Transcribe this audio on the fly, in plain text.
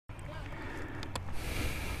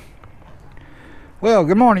Well,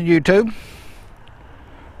 good morning, YouTube.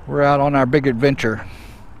 We're out on our big adventure.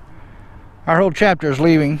 Our whole chapter is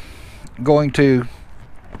leaving, going to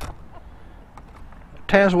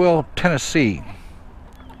Tazwell, Tennessee.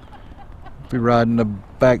 Be riding the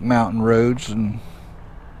back mountain roads, and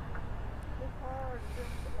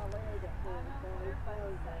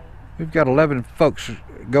we've got 11 folks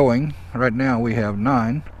going. Right now we have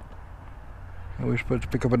 9. And we're supposed to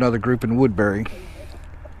pick up another group in Woodbury.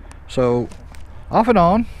 So off and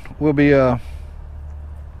on, we'll be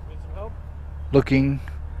looking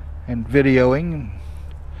and videoing and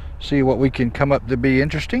see what we can come up to be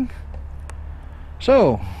interesting.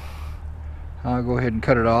 So I'll go ahead and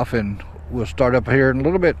cut it off, and we'll start up here in a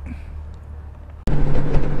little bit.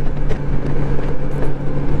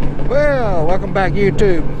 Well, welcome back,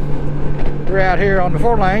 YouTube. We're out here on the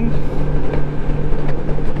 4-lane,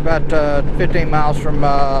 about 15 miles from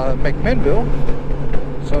McMinnville.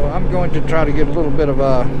 So I'm going to try to get a little bit of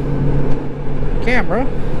a camera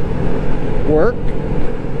work,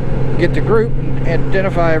 get the group, and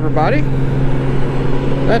identify everybody.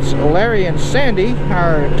 That's Larry and Sandy,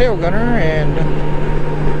 our tail gunner and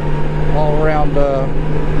all around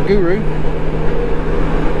guru.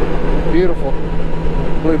 Beautiful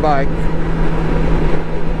blue bike.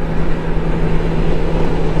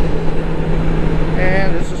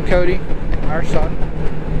 And this is Cody, our son.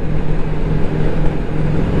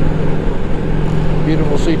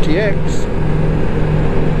 Beautiful CTX.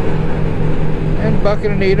 And Buck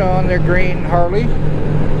and Anita on their green Harley.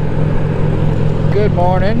 Good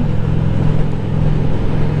morning.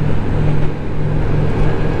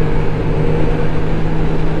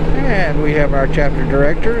 And we have our chapter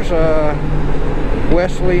directors,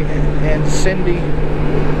 Wesley and Cindy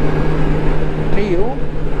Neal.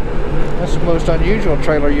 That's the most unusual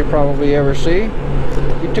trailer you probably ever see.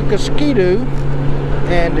 He took a Ski-Doo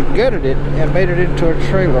and gutted it and made it into a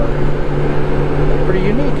trailer. Pretty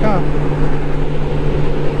unique, huh?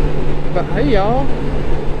 But hey y'all.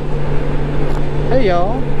 Hey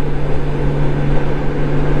y'all.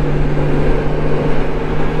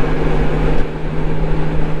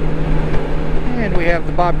 And we have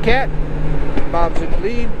the Bobcat. Bob's in the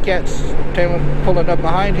lead. Cat's pulling up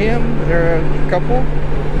behind him. They're a couple.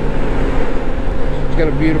 He's got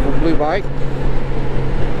a beautiful blue bike.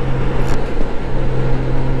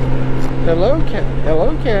 Hello, Cat.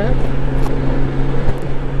 Hello, Cat.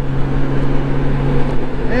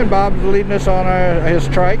 And Bob's leading us on his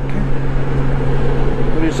trike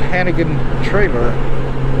with his Hannigan trailer.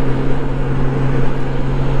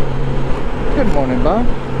 Good morning, Bob.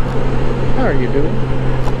 How are you doing?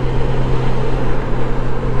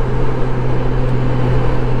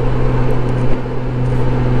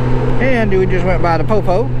 And we just went by the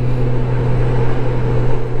Popo.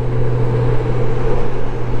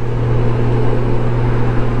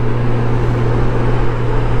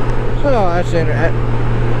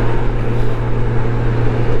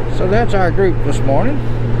 So that's our group this morning.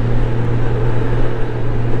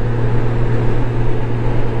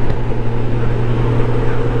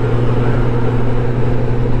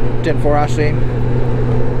 Before I see him.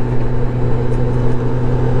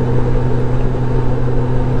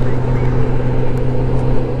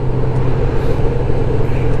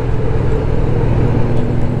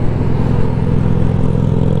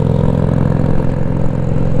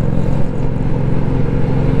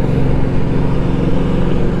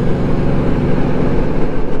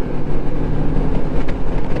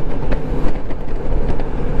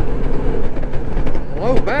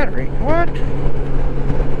 Battery. What?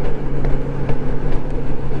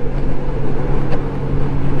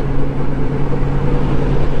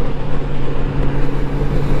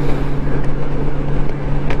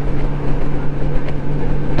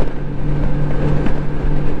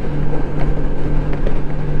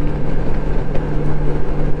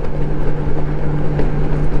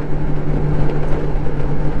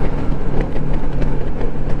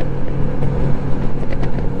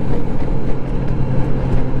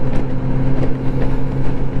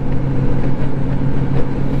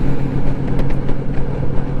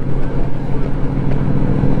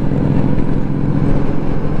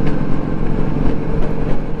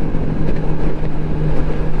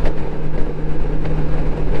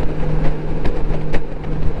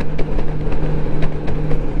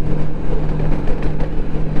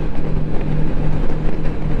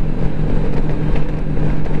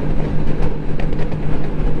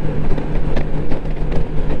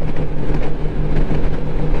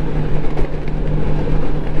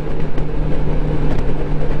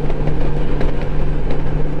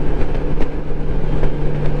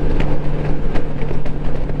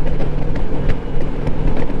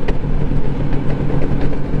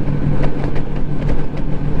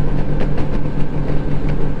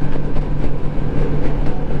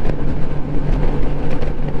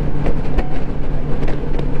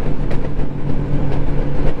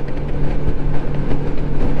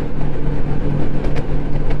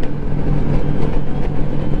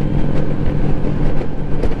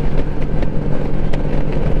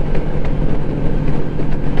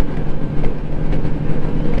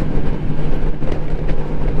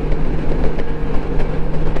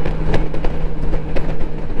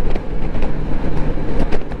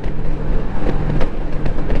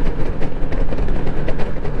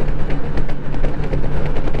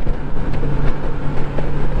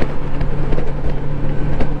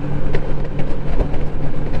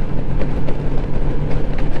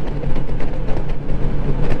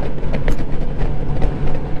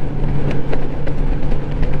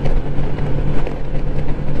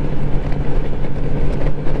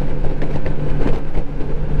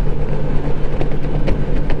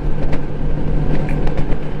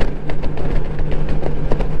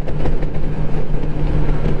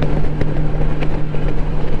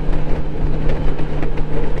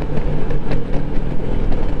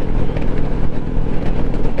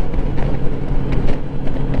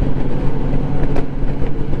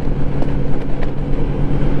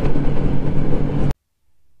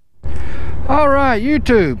 Alright,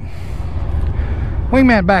 YouTube.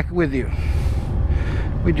 Wingman back with you.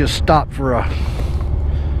 We just stopped for a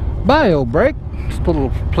bio break. It's a little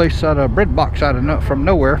place out of bread box from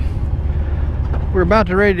nowhere. We're about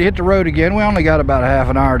to ready to hit the road again. We only got about a half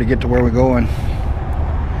an hour to get to where we're going.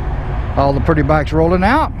 All the pretty bikes rolling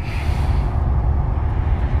out.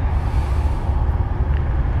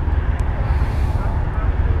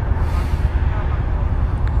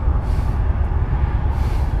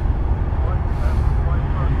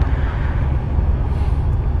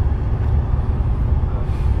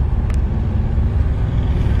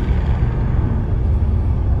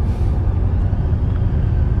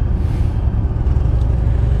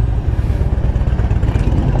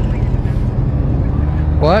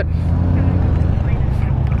 What?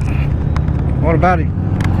 What about him?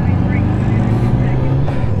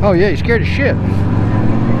 Oh yeah, he's scared as shit.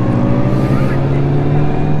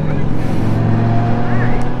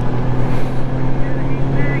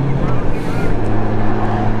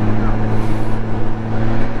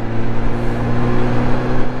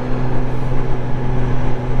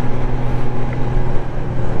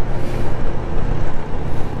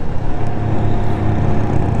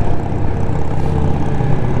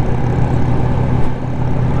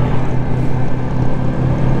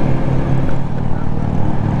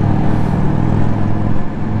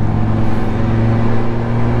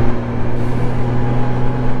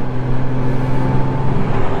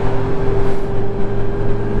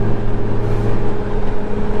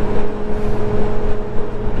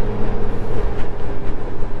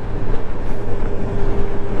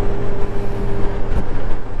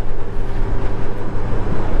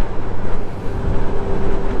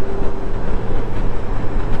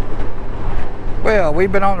 Well,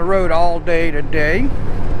 we've been on the road all day today,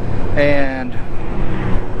 and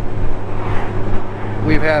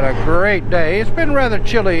we've had a great day. It's been rather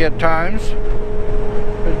chilly at times.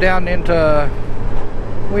 It was down into,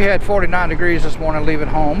 we had 49 degrees this morning leaving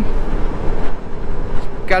home.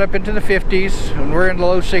 Got up into the 50s, and we're in the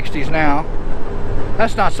low 60s now.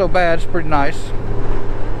 That's not so bad, it's pretty nice.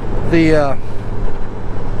 The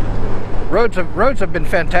roads have been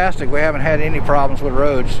fantastic. We haven't had any problems with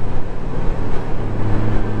roads.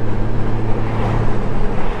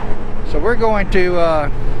 So we're going to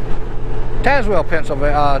Tazwell,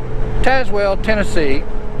 Tazwell, Tennessee,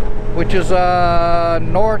 which is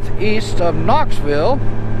northeast of Knoxville,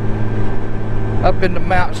 up in the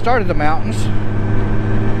mountains, started the mountains.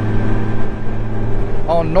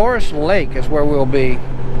 On Norris Lake is where we'll be.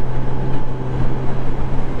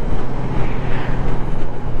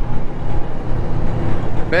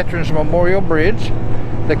 Veterans Memorial Bridge,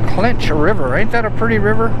 the Clinch River. Ain't that a pretty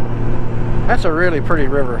river? That's a really pretty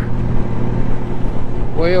river.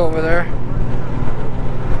 Way over there.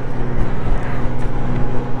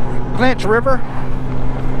 Clinch River.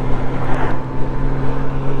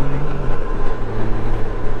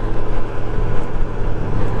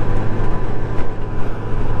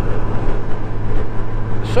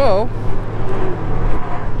 So,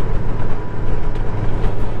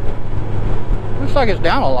 looks like it's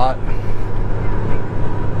down a lot.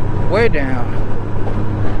 Way down.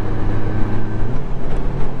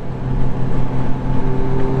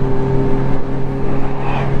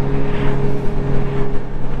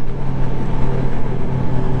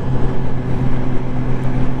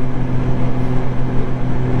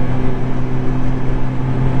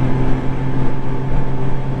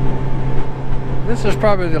 This is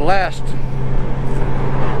probably the last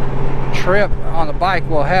trip on the bike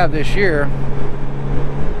we'll have this year.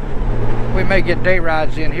 We may get day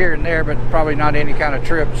rides in here and there, but probably not any kind of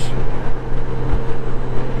trips.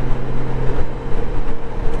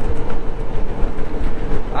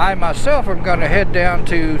 I myself am going to head down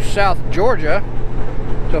to South Georgia,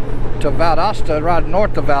 to Valdosta, right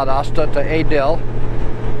north of Valdosta, to Adel,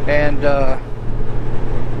 and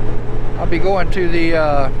I'll be going to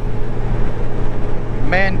the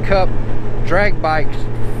Man Cup drag bike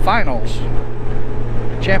finals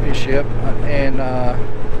championship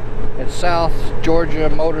at South Georgia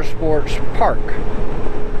Motorsports Park,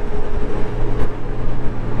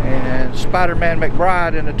 and Spider-Man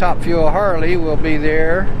McBride and the Top Fuel Harley will be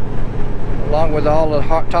there along with all the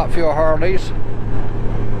Top Fuel Harleys.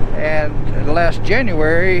 And last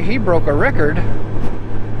January he broke a record,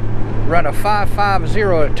 run a 550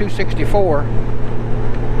 at 264.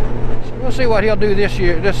 We'll see what he'll do this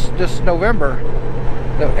year, this November.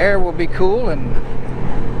 The air will be cool, and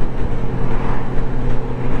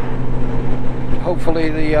hopefully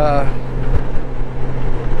the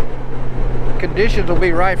conditions will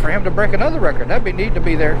be right for him to break another record. That'd be neat to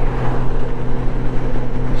be there.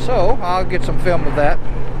 So I'll get some film of that.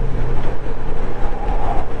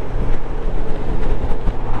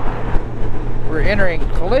 entering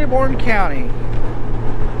Claiborne County.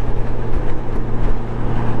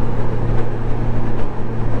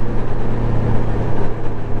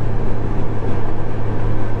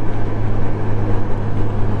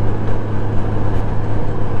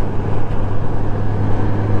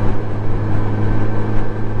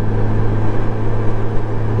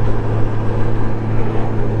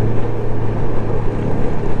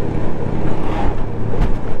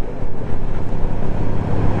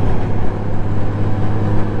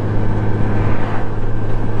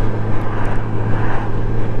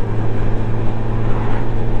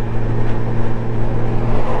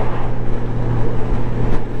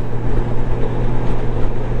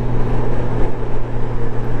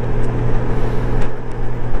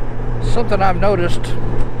 Something I've noticed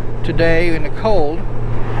today in the cold,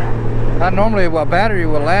 normally a battery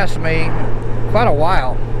will last me quite a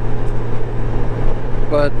while,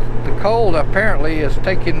 but the cold apparently is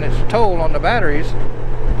taking its toll on the batteries.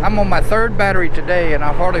 I'm on my third battery today and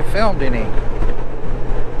I've hardly filmed any.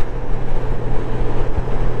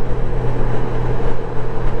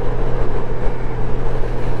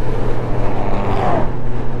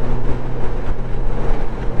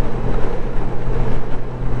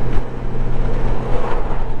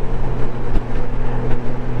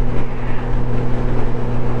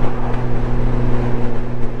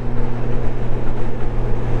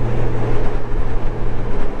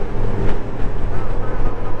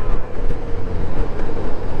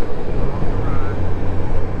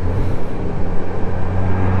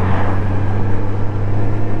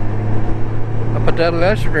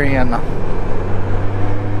 Pedestrian.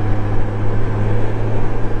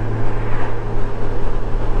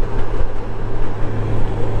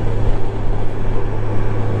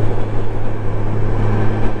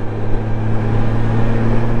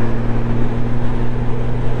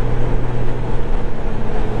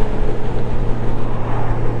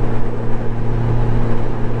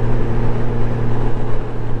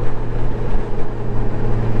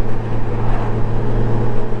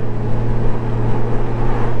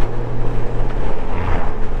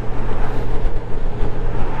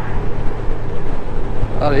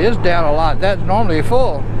 Well, it is down a lot. That's normally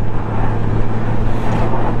full.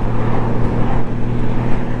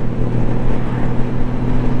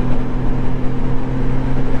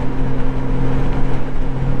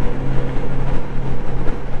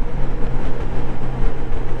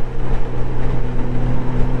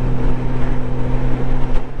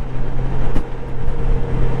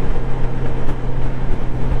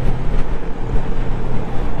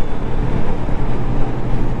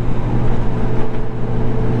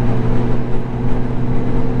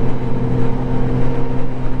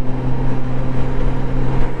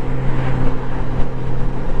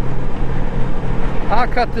 I'll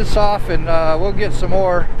cut this off and we'll get some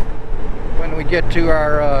more when we get to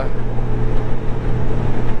our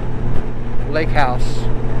lake house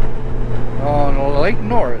on Lake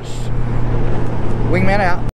Norris. Wingman out.